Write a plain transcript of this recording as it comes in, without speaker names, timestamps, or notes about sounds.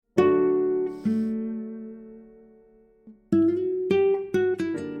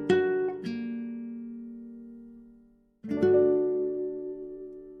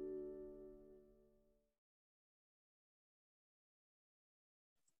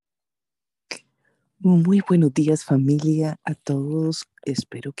Muy buenos días familia a todos.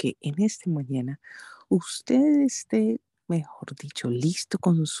 Espero que en esta mañana usted esté, mejor dicho, listo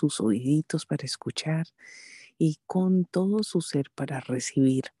con sus oíditos para escuchar y con todo su ser para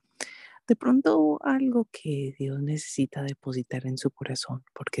recibir. De pronto algo que Dios necesita depositar en su corazón,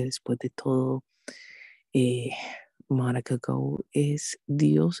 porque después de todo, eh, Monica Go es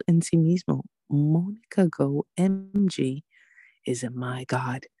Dios en sí mismo. Monica Go MG is my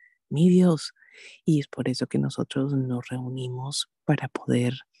God, mi Dios. Y es por eso que nosotros nos reunimos para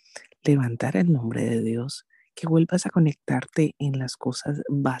poder levantar el nombre de Dios, que vuelvas a conectarte en las cosas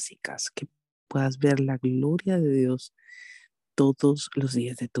básicas, que puedas ver la gloria de Dios todos los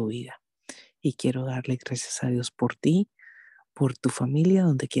días de tu vida. Y quiero darle gracias a Dios por ti, por tu familia,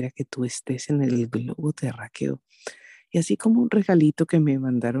 donde quiera que tú estés en el globo terráqueo. Y así como un regalito que me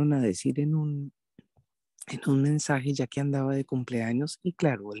mandaron a decir en un mensaje ya que andaba de cumpleaños y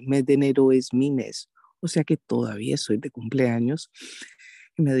claro, el mes de enero es mi mes, o sea que todavía soy de cumpleaños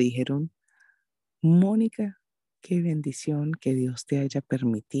y me dijeron, Mónica, qué bendición que Dios te haya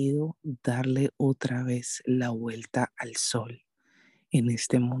permitido darle otra vez la vuelta al sol en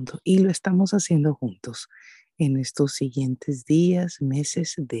este mundo y lo estamos haciendo juntos en estos siguientes días,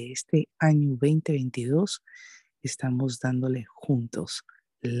 meses de este año 2022. Estamos dándole juntos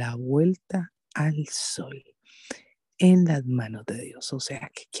la vuelta al sol en las manos de Dios. O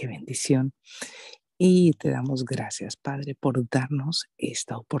sea, que qué bendición. Y te damos gracias, Padre, por darnos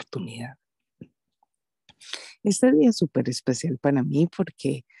esta oportunidad. Este día es súper especial para mí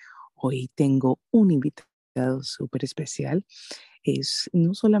porque hoy tengo un invitado súper especial. Es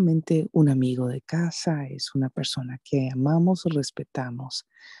no solamente un amigo de casa, es una persona que amamos, respetamos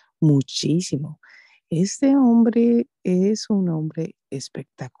muchísimo. Este hombre es un hombre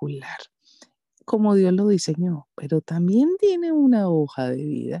espectacular, como Dios lo diseñó, pero también tiene una hoja de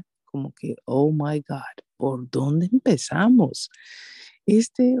vida, como que, oh my God, ¿por dónde empezamos?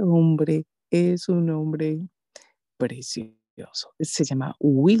 Este hombre es un hombre precioso. Se llama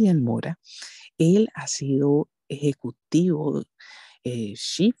William Mora. Él ha sido ejecutivo,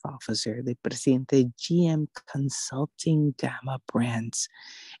 Chief Officer del presidente de GM Consulting Gamma Brands,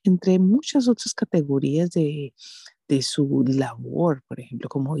 entre muchas otras categorías de su labor, por ejemplo,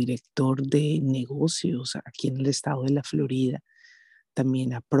 como director de negocios aquí en el estado de la Florida.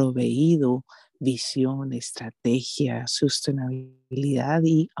 También ha proveído visión, estrategia, sostenibilidad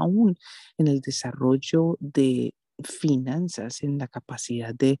y aún en el desarrollo de finanzas, en la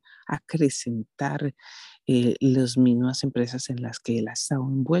capacidad de acrecentar las mismas empresas en las que él ha estado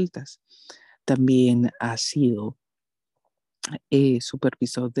envueltas. También ha sido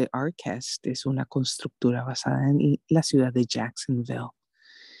supervisor de Arcast, es una constructora basada en la ciudad de Jacksonville.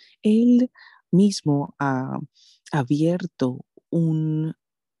 Él mismo ha abierto un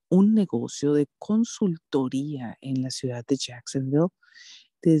negocio de consultoría en la ciudad de Jacksonville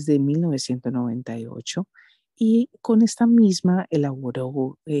desde 1998 y con esta misma elaboró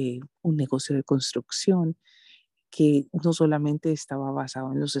un negocio de construcción que no solamente estaba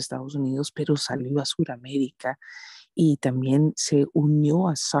basado en los Estados Unidos, pero salió a Sudamérica y también se unió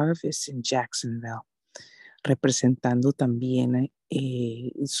a Sarvis en Jacksonville, representando también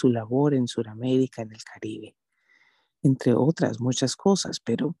su labor en Sudamérica, en el Caribe, entre otras muchas cosas,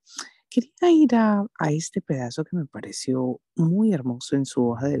 pero quería ir a este pedazo que me pareció muy hermoso en su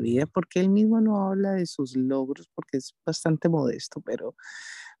hoja de vida, porque él mismo no habla de sus logros, porque es bastante modesto,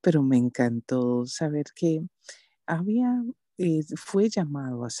 pero me encantó saber que fue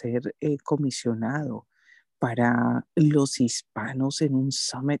llamado a ser comisionado para los hispanos en un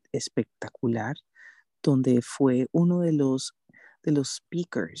summit espectacular, donde fue uno de los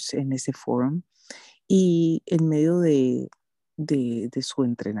speakers en ese forum y en medio de su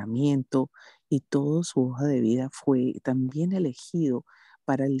entrenamiento y toda su hoja de vida fue también elegido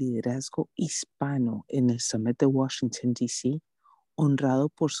para el liderazgo hispano en el Summit de Washington, D.C., honrado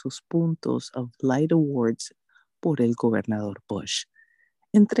por sus puntos of Light Awards por el gobernador Bush,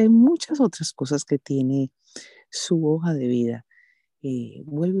 entre muchas otras cosas que tiene su hoja de vida.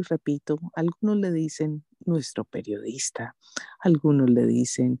 Vuelvo y repito, algunos le dicen nuestro periodista, algunos le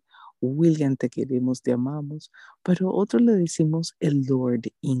dicen William, te queremos, te amamos, pero otros le decimos el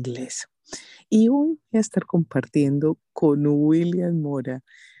Lord inglés. Y hoy voy a estar compartiendo con William Mora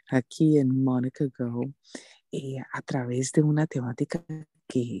aquí en Monica Go a través de una temática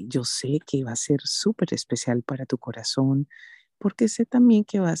que yo sé que va a ser súper especial para tu corazón, porque sé también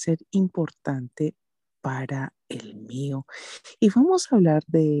que va a ser importante para el mío. Y vamos a hablar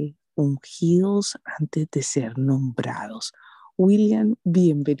de ungidos antes de ser nombrados. William,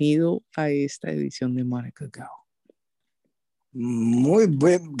 bienvenido a esta edición de Monica Go. Muy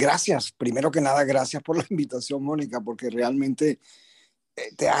bien, gracias. Primero que nada, gracias por la invitación, Mónica, porque realmente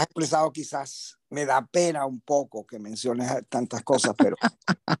te has expresado, quizás me da pena un poco que menciones tantas cosas, pero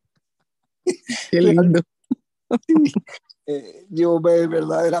Qué realmente lindo.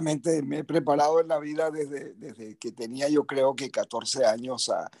 verdaderamente me he preparado en la vida desde que tenía, yo creo que 14 años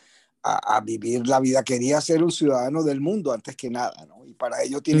a vivir la vida. Quería ser un ciudadano del mundo antes que nada, ¿no? Y para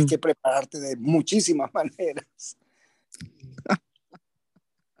ello tienes Mm. que prepararte de muchísimas maneras.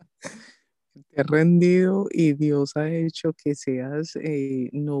 Te has rendido y Dios ha hecho que seas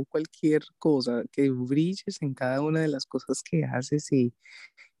no cualquier cosa, que brilles en cada una de las cosas que haces y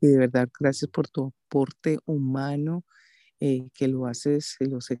de verdad gracias por tu aporte humano, que lo haces,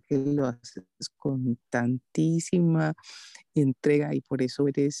 lo sé que lo haces con tantísima entrega y por eso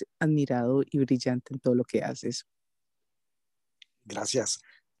eres admirado y brillante en todo lo que haces. Gracias.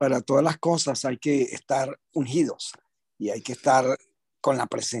 Para todas las cosas hay que estar ungidos y hay que estar con la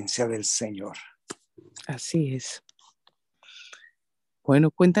presencia del Señor. Así es. Bueno,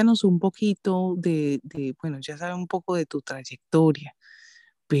 cuéntanos un poquito bueno, ya sabes un poco de tu trayectoria,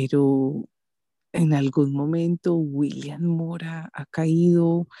 pero en algún momento William Mora ha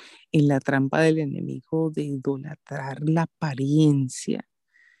caído en la trampa del enemigo de idolatrar la apariencia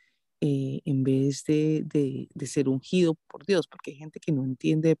en vez de ser ungido por Dios, porque hay gente que no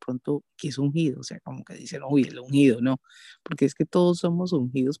entiende de pronto qué es ungido, o sea, como que dicen, uy, el ungido, no, porque es que todos somos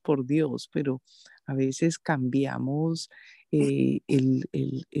ungidos por Dios, pero a veces cambiamos el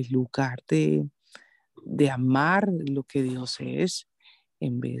lugar de amar lo que Dios es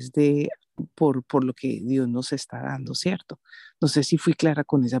en vez de por lo que Dios nos está dando, ¿cierto? No sé si fui clara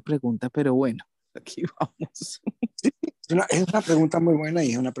con esa pregunta, pero bueno, aquí vamos. Es una pregunta muy buena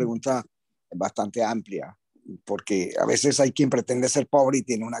y es una pregunta bastante amplia, porque a veces hay quien pretende ser pobre y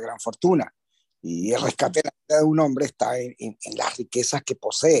tiene una gran fortuna. Y el rescate de la vida de un hombre está en las riquezas que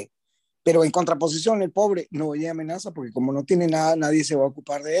posee. Pero en contraposición, el pobre no oye amenaza porque como no tiene nada, nadie se va a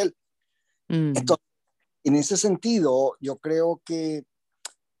ocupar de él. Mm, Entonces, en ese sentido, yo creo que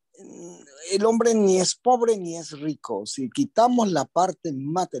el hombre ni es pobre ni es rico. Si quitamos la parte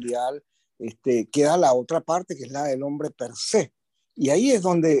material, queda la otra parte que es la del hombre per se. Y ahí es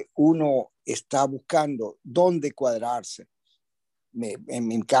donde uno está buscando dónde cuadrarse. En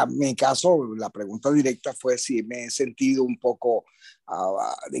mi caso, la pregunta directa fue si me he sentido un poco,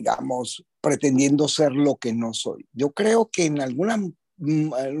 digamos, pretendiendo ser lo que no soy. Yo creo que en algún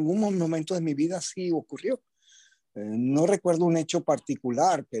momento de mi vida sí ocurrió. No recuerdo un hecho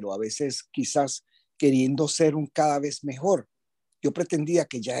particular, pero a veces quizás queriendo ser un cada vez mejor, yo pretendía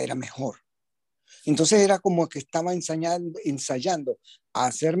que ya era mejor. Entonces era como que estaba ensayando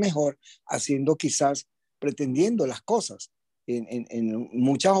a ser mejor, haciendo quizás, pretendiendo las cosas. En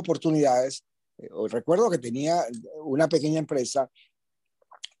muchas oportunidades, recuerdo que tenía una pequeña empresa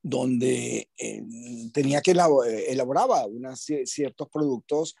donde tenía que elaboraba ciertos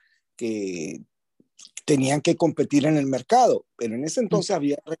productos que tenían que competir en el mercado, pero en ese mm, entonces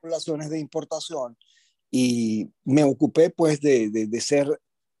había regulaciones de importación y me ocupé pues de ser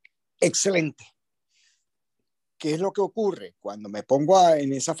excelente. ¿Qué es lo que ocurre? Cuando me pongo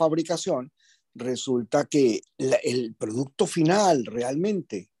en esa fabricación, resulta que el producto final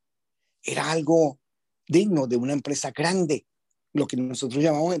realmente era algo digno de una empresa grande, lo que nosotros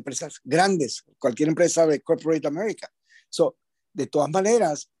llamamos empresas grandes, cualquier empresa de Corporate America. So, de todas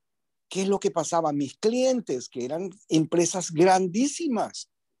maneras, ¿qué es lo que pasaba? Mis clientes, que eran empresas grandísimas,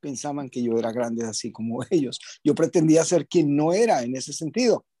 pensaban que yo era grande así como ellos. Yo pretendía ser quien no era en ese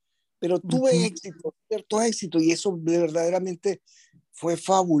sentido, pero tuve ujú. éxito, cierto éxito, y eso verdaderamente fue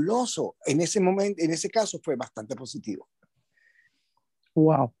fabuloso. En ese momento, en ese caso fue bastante positivo.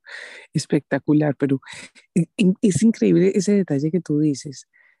 Wow, espectacular, pero es increíble ese detalle que tú dices.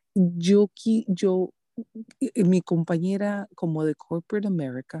 Mi compañera como de Corporate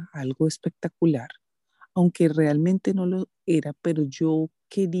America, algo espectacular, aunque realmente no lo era, pero yo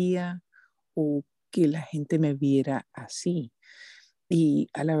quería o que la gente me viera así. Y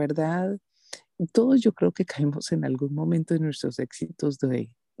a la verdad, todos yo creo que caemos en algún momento de nuestros éxitos de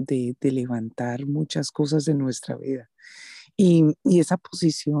levantar muchas cosas de nuestra vida. Y esa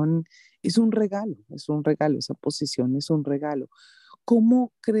posición es un regalo, esa posición es un regalo.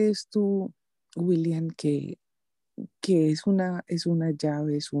 ¿Cómo crees tú, William, que es una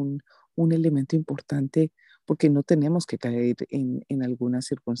llave, un elemento importante, porque no tenemos que caer en algunas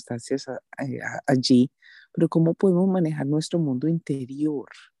circunstancias allí, pero cómo podemos manejar nuestro mundo interior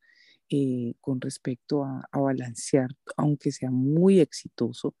con respecto a balancear, aunque sea muy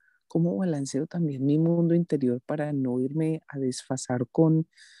exitoso, cómo balanceo también mi mundo interior para no irme a desfasar con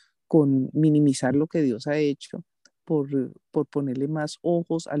minimizar lo que Dios ha hecho por ponerle más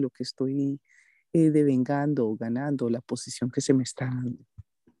ojos a lo que estoy devengando o ganando, la posición que se me está dando.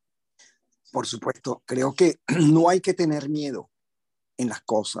 Por supuesto, creo que no hay que tener miedo en las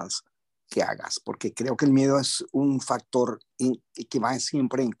cosas que hagas, porque creo que el miedo es un factor que va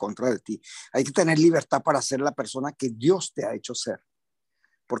siempre en contra de ti. Hay que tener libertad para ser la persona que Dios te ha hecho ser,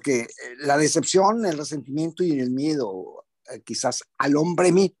 porque la decepción, el resentimiento y el miedo, quizás al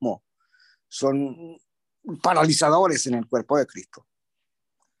hombre mismo, son paralizadores en el cuerpo de Cristo.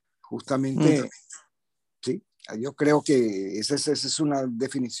 Mm, Justamente, sí, yo creo que esa es una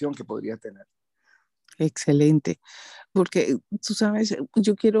definición que podría tener. excelente. Porque tú sabes,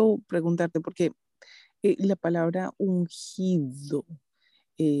 yo quiero preguntarte, porque la palabra ungido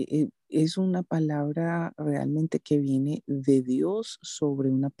es una palabra realmente que viene de Dios sobre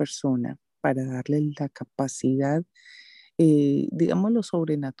una persona para darle la capacidad, digamos,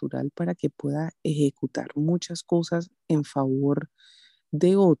 sobrenatural para que pueda ejecutar muchas cosas en favor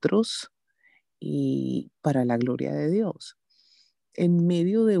de otros y para la gloria de Dios. En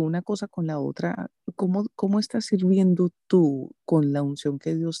medio de una cosa con la otra, ¿cómo estás sirviendo tú con la unción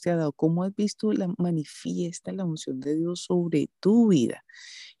que Dios te ha dado? ¿Cómo has visto manifiesta la unción de Dios sobre tu vida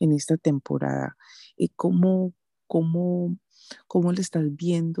en esta temporada? ¿Y cómo, cómo le estás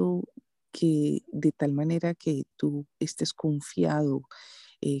viendo que de tal manera que tú que estés confiado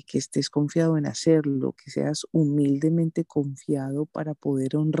en hacerlo, que seas humildemente confiado para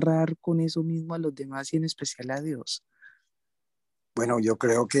poder honrar con eso mismo a los demás y en especial a Dios? Bueno, yo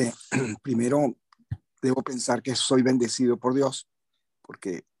creo que primero debo pensar que soy bendecido por Dios,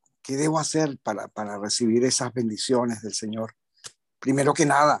 porque ¿qué debo hacer para recibir esas bendiciones del Señor? Primero que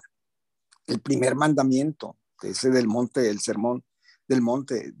nada, el primer mandamiento, ese del monte, el sermón del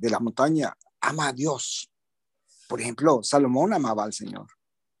monte, de la montaña, ama a Dios. Por ejemplo, Salomón amaba al Señor.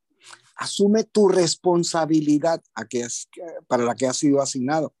 Asume tu responsabilidad para la que has sido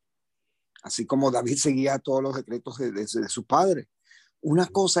asignado, así como David seguía todos los decretos de su padre. Una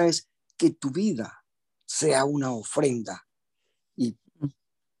cosa es que tu vida sea una ofrenda y,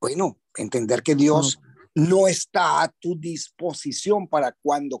 bueno, entender que Wow. Dios no está a tu disposición para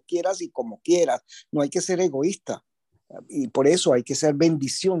cuando quieras y como quieras. No hay que ser egoísta y por eso hay que ser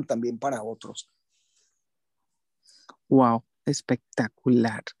bendición también para otros. Wow,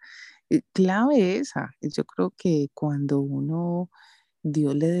 espectacular. Clave esa. Yo creo que cuando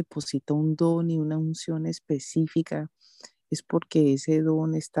Dios le deposita un don y una unción específica, es porque ese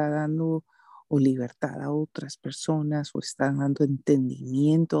don está dando o libertad a otras personas o está dando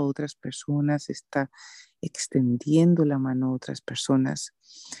entendimiento a otras personas, está extendiendo la mano a otras personas.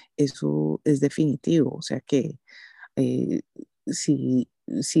 Eso es definitivo. O sea que eh, si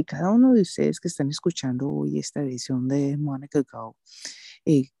cada uno de ustedes que están escuchando hoy esta edición de Monica Go,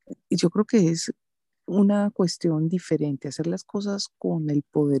 eh, yo creo que es una cuestión diferente, hacer las cosas con el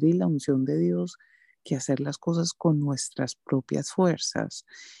poder y la unción de Dios que hacer las cosas con nuestras propias fuerzas.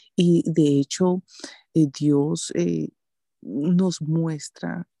 Y de hecho, Dios nos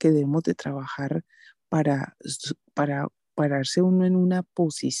muestra que debemos de trabajar para pararse uno en una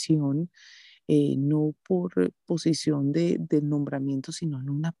posición, no por posición de nombramiento, sino en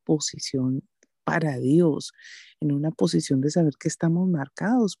una posición para Dios, en una posición de saber que estamos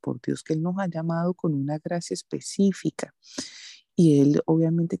marcados por Dios, que Él nos ha llamado con una gracia específica y Él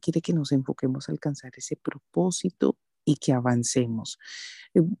obviamente quiere que nos enfoquemos a alcanzar ese propósito y que avancemos.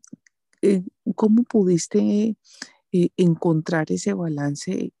 Eh, eh, ¿Cómo pudiste encontrar ese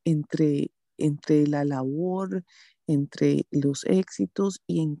balance entre la labor, entre los éxitos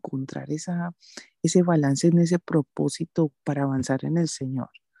y encontrar ese balance en ese propósito para avanzar en el Señor?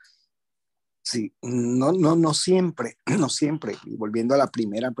 Sí, no siempre, no siempre. Y volviendo a la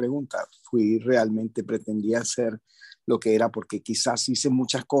primera pregunta, pretendía ser lo que era porque quizás hice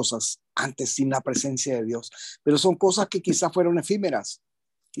muchas cosas antes sin la presencia de Dios, pero son cosas que quizás fueron efímeras,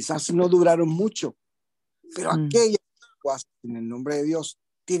 quizás no duraron mucho, pero Mm, aquellas cosas en el nombre de Dios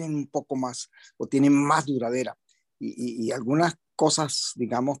tienen un poco más o tienen más duradera. Y algunas cosas,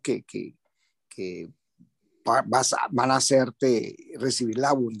 digamos, que van a hacerte recibir la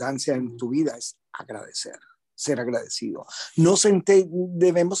abundancia en tu vida es agradecer, ser agradecido. No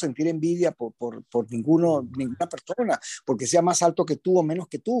debemos sentir envidia por ninguna persona, porque sea más alto que tú o menos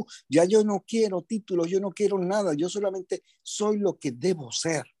que tú. Ya yo no quiero títulos, yo no quiero nada, yo solamente soy lo que debo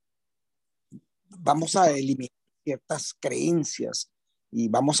ser. Vamos a eliminar ciertas creencias y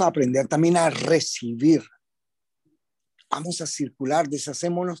vamos a aprender también a recibir. Vamos a circular,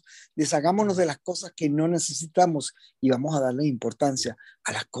 deshagámonos de las cosas que no necesitamos y vamos a darle importancia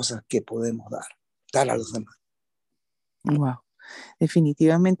a las cosas que podemos dar a los demás. wow.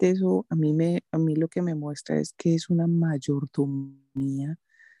 Definitivamente eso a mí lo que me muestra es que es una mayordomía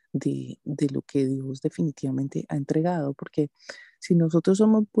de lo que Dios definitivamente ha entregado, porque si nosotros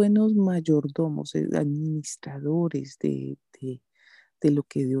somos buenos mayordomos, administradores de lo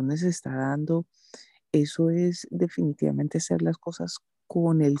que Dios nos está dando, eso es definitivamente hacer las cosas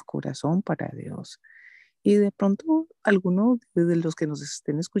con el corazón para Dios. Y de pronto algunos de los que nos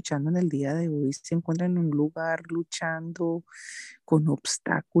estén escuchando en el día de hoy se encuentran en un lugar luchando con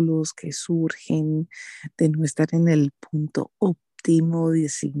obstáculos que surgen de no estar en el punto óptimo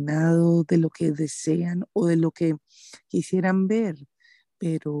designado de lo que desean o de lo que quisieran ver,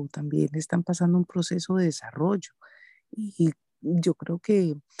 pero también están pasando un proceso de desarrollo. Y yo creo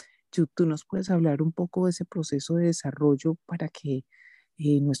que tú nos puedes hablar un poco de ese proceso de desarrollo para que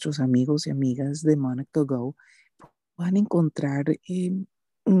nuestros amigos y amigas de Monac to Go puedan encontrar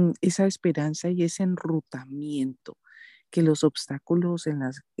esa esperanza y ese enrutamiento, que los obstáculos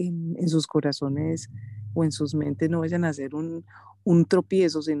en sus corazones o en sus mentes no vayan a ser un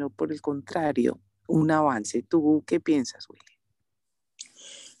tropiezo, sino por el contrario, un avance. ¿Tú qué piensas, Willy?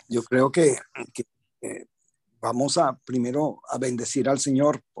 Yo creo que, eh, vamos a primero a bendecir al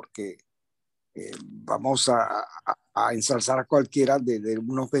Señor porque vamos a ensalzar a cualquiera de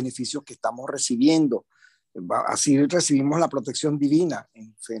unos beneficios que estamos recibiendo. Así recibimos la protección divina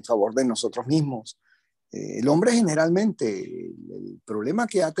en favor de nosotros mismos. El hombre generalmente, el problema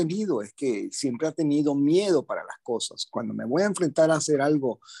que ha tenido es que siempre ha tenido miedo para las cosas. Cuando me voy a enfrentar a hacer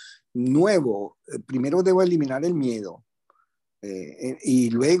algo nuevo, primero debo eliminar el miedo. Y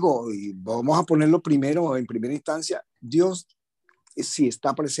luego, y vamos a ponerlo primero, en primera instancia, Dios, si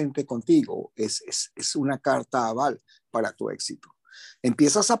está presente contigo, es una carta aval para tu éxito.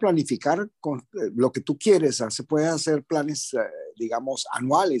 Empiezas a planificar con lo que tú quieres. Se puede hacer planes, digamos,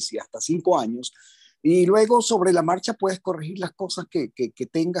 anuales y hasta 5 años. Y luego sobre la marcha puedes corregir las cosas que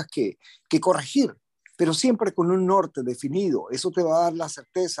tengas que corregir, pero siempre con un norte definido. Eso te va a dar la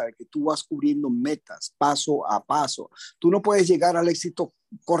certeza de que tú vas cubriendo metas paso a paso. Tú no puedes llegar al éxito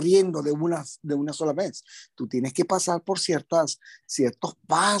corriendo de una sola vez. Tú tienes que pasar por ciertos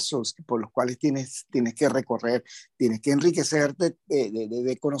pasos por los cuales tienes que recorrer, tienes que enriquecerte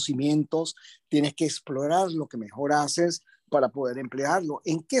de conocimientos, tienes que explorar lo que mejor haces para poder emplearlo.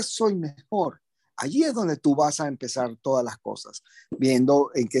 ¿En qué soy mejor? Allí es donde tú vas a empezar todas las cosas, viendo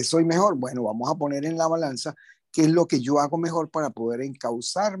en qué soy mejor. Bueno, vamos a poner en la balanza qué es lo que yo hago mejor para poder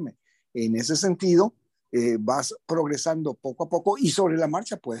encauzarme. En ese sentido, vas progresando poco a poco y sobre la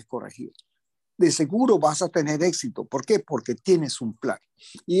marcha puedes corregir. De seguro vas a tener éxito. ¿Por qué? Porque tienes un plan.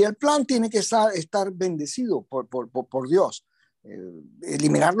 Y el plan tiene que estar bendecido por Dios.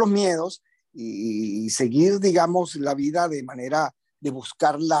 Eliminar los miedos y seguir, digamos, la vida de manera de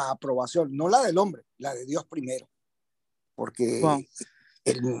buscar la aprobación, no la del hombre, la de Dios primero. Wow, Porque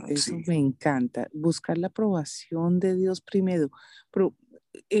él, eso sí, me encanta. Buscar la aprobación de Dios primero, pero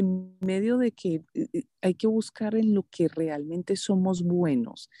en medio de que hay que buscar en lo que realmente somos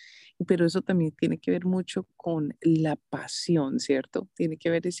buenos, pero eso también tiene que ver mucho con la pasión, ¿cierto? Tiene que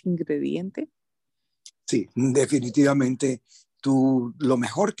ver ese ingrediente. sí, definitivamente tú lo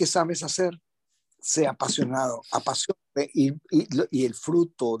mejor que sabes hacer, sea apasionado, apasionate y el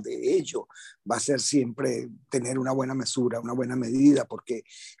fruto de ello va a ser siempre tener una buena mesura, una buena medida, porque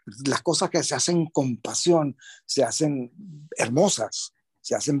las cosas que se hacen con pasión se hacen hermosas,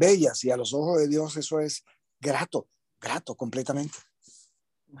 se hacen bellas y a los ojos de Dios eso es grato, grato completamente.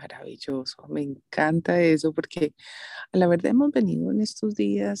 Maravilloso, me encanta eso porque a la verdad hemos venido en estos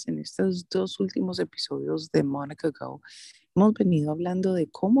días, en estos dos últimos episodios de Monica Go, hemos venido hablando de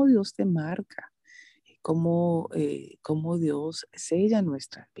cómo Dios te marca, cómo Dios sella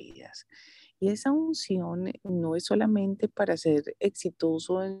nuestras vidas. Y esa unción no es solamente para ser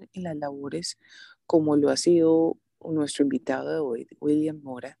exitoso en las labores, como lo ha sido nuestro invitado de hoy, William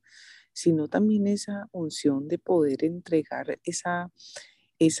Mora, sino también esa unción de poder entregar esa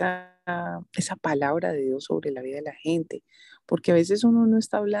palabra de Dios sobre la vida de la gente, porque a veces uno no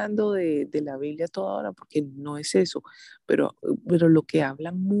está hablando de la Biblia toda hora, porque no es eso, pero lo que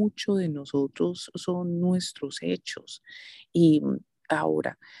habla mucho de nosotros son nuestros hechos. Y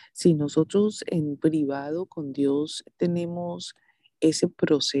ahora, si nosotros en privado con Dios tenemos ese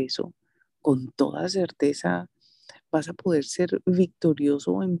proceso, con toda certeza vas a poder ser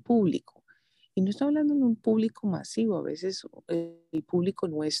victorioso en público. Y no estoy hablando de un público masivo, a veces el público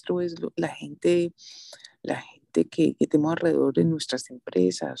nuestro es la gente que tenemos alrededor de nuestras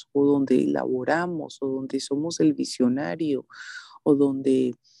empresas o donde laboramos o donde somos el visionario o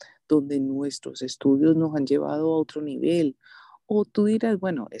donde nuestros estudios nos han llevado a otro nivel O tú dirás,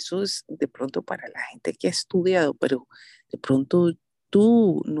 bueno, eso es de pronto para la gente que ha estudiado, pero de pronto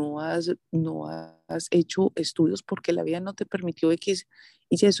tú no has hecho estudios porque la vida no te permitió X,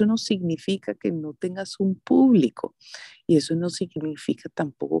 y ya eso no significa que no tengas un público, y eso no significa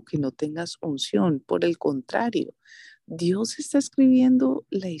tampoco que no tengas unción. Por el contrario, Dios está escribiendo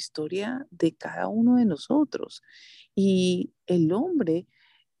la historia de cada uno de nosotros, y el hombre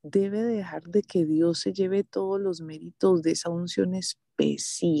debe dejar de que Dios se lleve todos los méritos de esa unción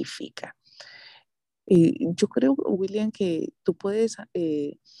específica. Yo creo, William, que tú puedes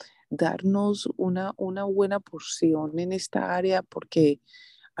darnos una buena porción en esta área, porque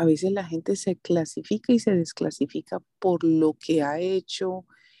a veces la gente se clasifica y se desclasifica por lo que ha hecho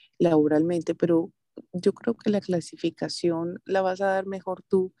laboralmente, pero yo creo que la clasificación la vas a dar mejor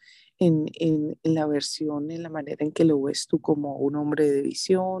tú en la versión, en la manera en que lo ves tú como un hombre de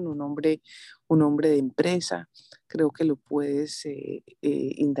visión, un hombre de empresa. Creo que lo puedes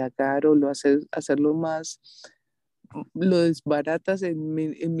indagar o hacerlo más, lo desbaratas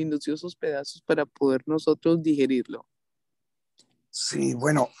en minuciosos pedazos para poder nosotros digerirlo. Sí,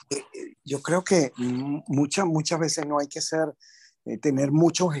 bueno, yo creo que muchas veces no hay que tener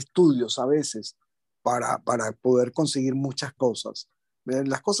muchos estudios a veces para poder conseguir muchas cosas.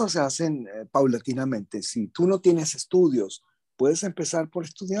 Las cosas se hacen paulatinamente. Si tú no tienes estudios, puedes empezar por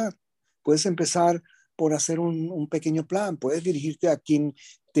estudiar, puedes empezar por hacer un pequeño plan, puedes dirigirte a quien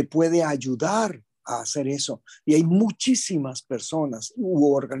te puede ayudar a hacer eso. Y hay muchísimas personas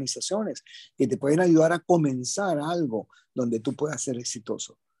u organizaciones que te pueden ayudar a comenzar algo donde tú puedas ser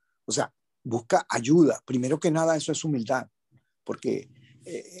exitoso. O sea, busca ayuda. Primero que nada, eso es humildad, porque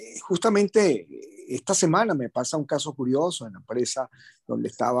justamente esta semana me pasa un caso curioso en la empresa donde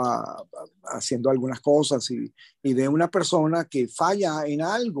estaba haciendo algunas cosas y de una persona que falla en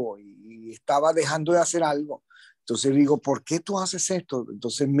algo y estaba dejando de hacer algo. Entonces digo, ¿por qué tú haces esto?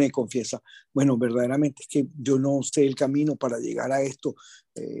 Entonces me confiesa, bueno, verdaderamente es que yo no sé el camino para llegar a esto.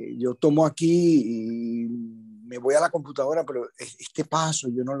 Yo tomo aquí y me voy a la computadora, pero este paso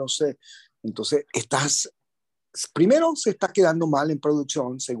yo no lo sé. Entonces, primero se está quedando mal en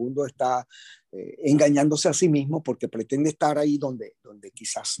producción, segundo está engañándose a sí mismo porque pretende estar ahí donde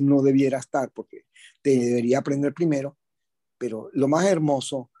quizás no debiera estar, porque te debería aprender primero, pero lo más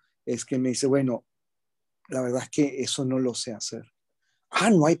hermoso es que me dice, bueno, la verdad es que eso no lo sé hacer. Ah,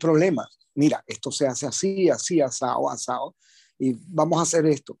 no hay problema. Mira, esto se hace así, así, asado, asado, y vamos a hacer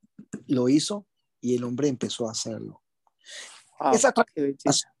esto. Lo hizo y el hombre empezó a hacerlo. Wow, Esa, qué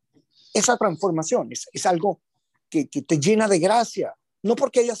belleza. esa transformación es algo que te llena de gracia, no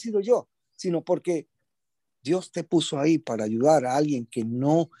porque haya sido yo, sino porque Dios te puso ahí para ayudar a alguien que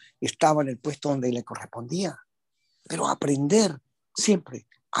no estaba en el puesto donde le correspondía. Pero aprender siempre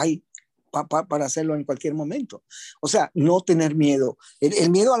hay para hacerlo en cualquier momento. O sea, no tener miedo. El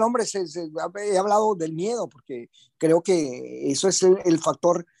miedo al hombre, he hablado del miedo porque creo que eso es el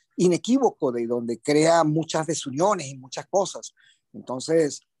factor inequívoco de donde crea muchas desuniones y muchas cosas.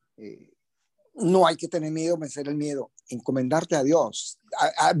 Entonces, eh, no hay que tener miedo, vencer el miedo, encomendarte a Dios.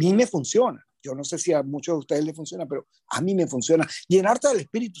 A mí me funciona. Yo no sé si a muchos de ustedes les funciona, pero a mí me funciona. Llenarte del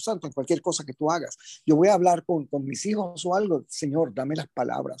Espíritu Santo en cualquier cosa que tú hagas. Yo voy a hablar con mis hijos o algo. Señor, dame las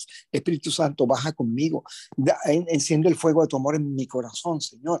palabras. Espíritu Santo, baja conmigo. Enciende el fuego de tu amor en mi corazón,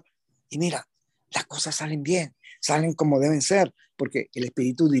 Señor. Y mira, las cosas salen bien, salen como deben ser, porque el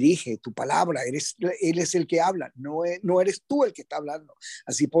Espíritu dirige tu palabra. Él es el que habla, no eres tú el que está hablando.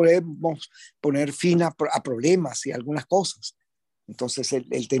 Así podemos poner fin a problemas y algunas cosas. Entonces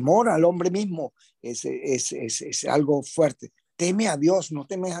el temor al hombre mismo es algo fuerte. Teme a Dios, no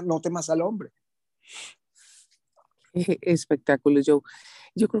temas al hombre. Espectáculo.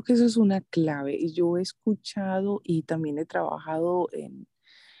 Yo creo que eso es una clave. Y yo he escuchado y también he trabajado en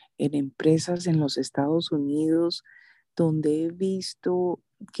empresas en los Estados Unidos, donde he visto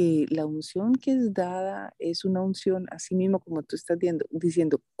que la unción que es dada es una unción, así mismo como tú estás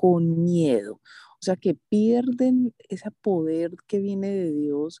diciendo, con miedo. O sea, que pierden ese poder que viene de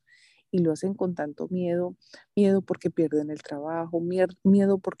Dios y lo hacen con tanto miedo, miedo porque pierden el trabajo,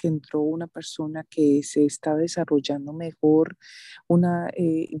 miedo porque entró una persona que se está desarrollando mejor,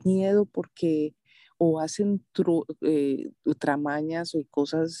 miedo porque o hacen tramañas o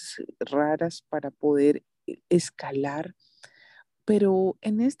cosas raras para poder escalar. Pero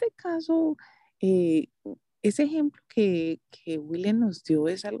en este caso, eh, ese ejemplo que William nos dio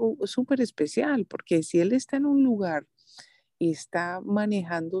es algo súper especial, porque si él está en un lugar y está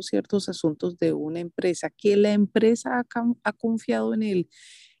manejando ciertos asuntos de una empresa, que la empresa ha confiado en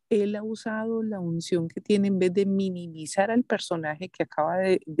él ha usado la unción que tiene en vez de minimizar al personaje que acaba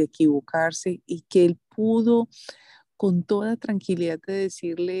de equivocarse y que él pudo con toda tranquilidad de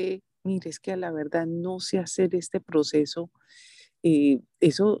decirle, mire, es que a la verdad no sé hacer este proceso.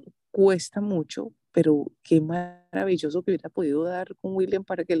 Eso cuesta mucho, pero qué maravilloso que hubiera podido dar con William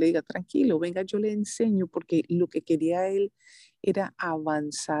para que le diga, tranquilo, venga, yo le enseño, porque lo que quería él era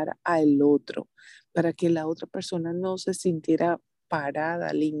avanzar al otro, para que la otra persona no se sintiera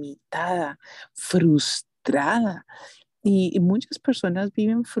parada, limitada, frustrada. Y muchas personas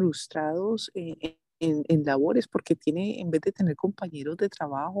viven frustrados en labores porque tiene, en vez de tener compañeros de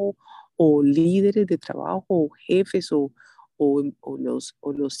trabajo o líderes de trabajo o jefes o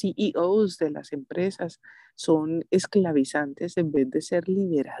los CEOs de las empresas, son esclavizantes en vez de ser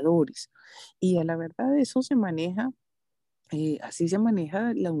liberadores. Y a la verdad eso se maneja, así se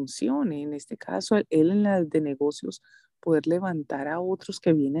maneja la unción. En este caso, él en la de negocios, poder levantar a otros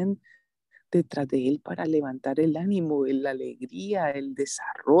que vienen detrás de él para levantar el ánimo, la alegría, el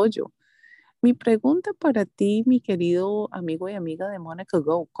desarrollo. Mi pregunta para ti, mi querido amigo y amiga de Monica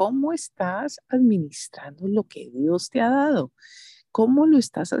Go, ¿cómo estás administrando lo que Dios te ha dado? ¿Cómo lo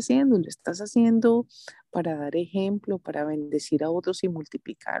estás haciendo? ¿Lo estás haciendo para dar ejemplo, para bendecir a otros y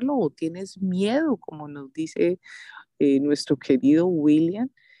multiplicarlo? ¿O tienes miedo, como nos dice nuestro querido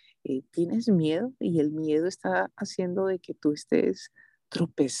William? ¿Tienes miedo? Y el miedo está haciendo de que tú estés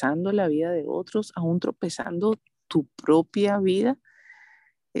tropezando la vida de otros, aún tropezando tu propia vida.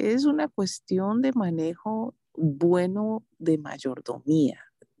 Es una cuestión de manejo bueno de mayordomía,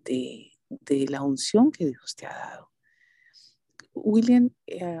 de la unción que Dios te ha dado. William,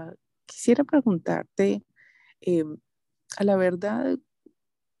 quisiera preguntarte, eh, a la verdad,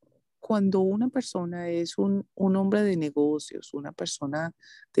 cuando una persona es un hombre de negocios, una persona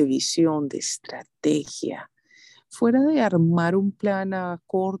de visión, de estrategia, fuera de armar un plan a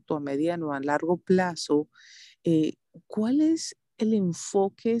corto, a mediano, a largo plazo, eh, ¿cuál es el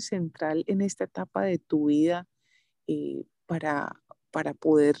enfoque central en esta etapa de tu vida para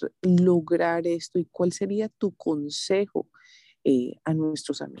poder lograr esto? ¿Y cuál sería tu consejo a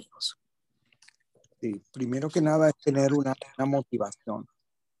nuestros amigos? Sí, primero que nada es tener una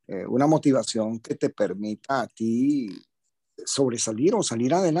motivación que te permita a ti sobresalir o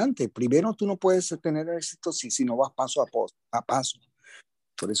salir adelante. Primero, tú no puedes tener éxito si no vas paso a paso.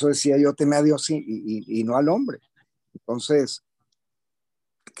 Por eso decía yo, teme a Dios y no al hombre. Entonces,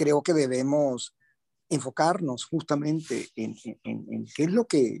 creo que debemos enfocarnos justamente en qué es lo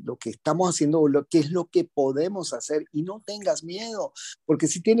que estamos haciendo o qué es lo que podemos hacer y no tengas miedo, porque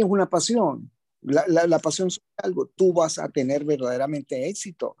si tienes una pasión, la pasión es algo, tú vas a tener verdaderamente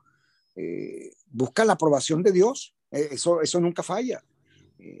éxito. Busca la aprobación de Dios, eso nunca falla.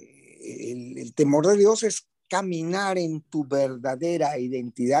 El temor de Dios es caminar en tu verdadera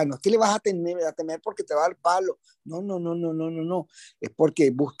identidad. No es que le vas a temer porque te va al palo. No, no, no, no, no, no, no. Es porque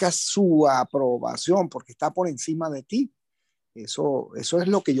buscas su aprobación, porque está por encima de ti. Eso es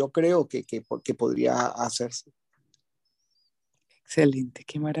lo que yo creo que podría hacerse. Excelente,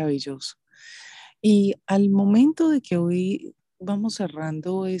 qué maravilloso. Y al momento de que hoy vamos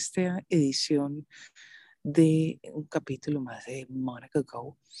cerrando esta edición de un capítulo más de Monica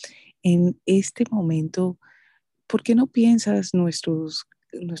Go, en este momento, ¿por qué no piensas nuestros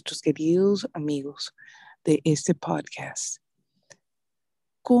queridos amigos de este podcast?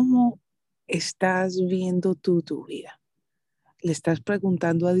 ¿Cómo estás viendo tú tu vida? ¿Le estás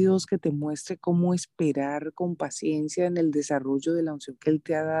preguntando a Dios que te muestre cómo esperar con paciencia en el desarrollo de la unción que Él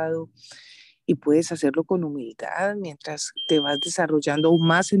te ha dado? Y puedes hacerlo con humildad mientras te vas desarrollando aún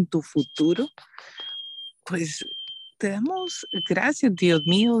más en tu futuro. Pues te damos gracias, Dios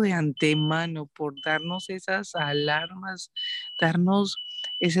mío, de antemano por darnos esas alarmas, darnos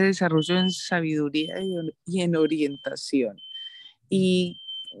ese desarrollo en sabiduría y en orientación. Y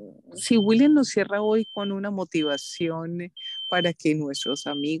si William nos cierra hoy con una motivación para que nuestros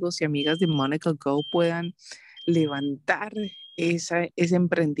amigos y amigas de Monica Go puedan levantar ese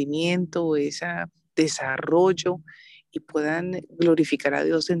emprendimiento, ese desarrollo y puedan glorificar a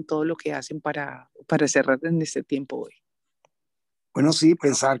Dios en todo lo que hacen para cerrar en este tiempo hoy. Bueno, sí,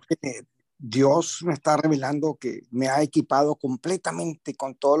 pensar que Dios me está revelando que me ha equipado completamente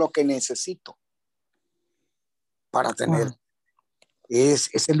con todo lo que necesito para tener. Wow.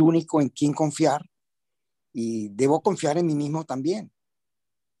 Es el único en quien confiar y debo confiar en mí mismo también.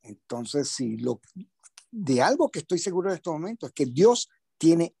 Entonces, si de algo que estoy seguro en este momento es que Dios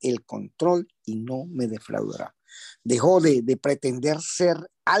tiene el control y no me defraudará. Dejo de pretender ser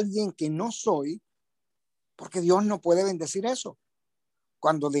alguien que no soy, porque Dios no puede bendecir eso.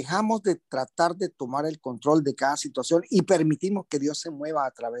 Cuando dejamos de tratar de tomar el control de cada situación y permitimos que Dios se mueva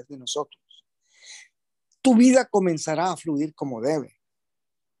a través de nosotros, tu vida comenzará a fluir como debe.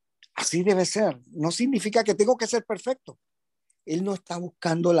 Así debe ser. No significa que tengo que ser perfecto. Él no está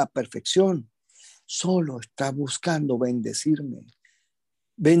buscando la perfección, solo está buscando bendecirme.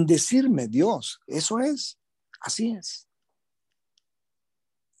 Bendecirme, Dios. Eso es. Así es.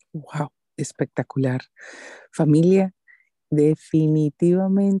 Wow, espectacular. Familia,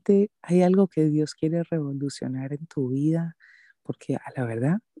 definitivamente hay algo que Dios quiere revolucionar en tu vida, porque a la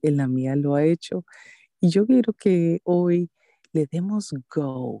verdad, en la mía lo ha hecho. Y yo quiero que hoy le demos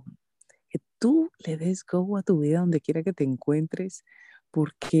go, que tú le des go a tu vida donde quiera que te encuentres,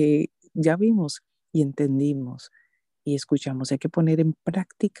 porque ya vimos y entendimos y escuchamos, hay que poner en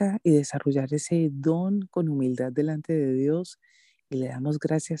práctica y desarrollar ese don con humildad delante de Dios. Y le damos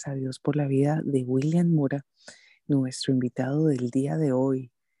gracias a Dios por la vida de William Mora, nuestro invitado del día de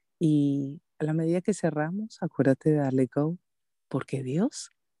hoy. Y a la medida que cerramos, acuérdate de darle go, porque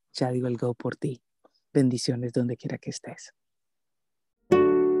Dios ya dio el go por ti. Bendiciones donde quiera que estés.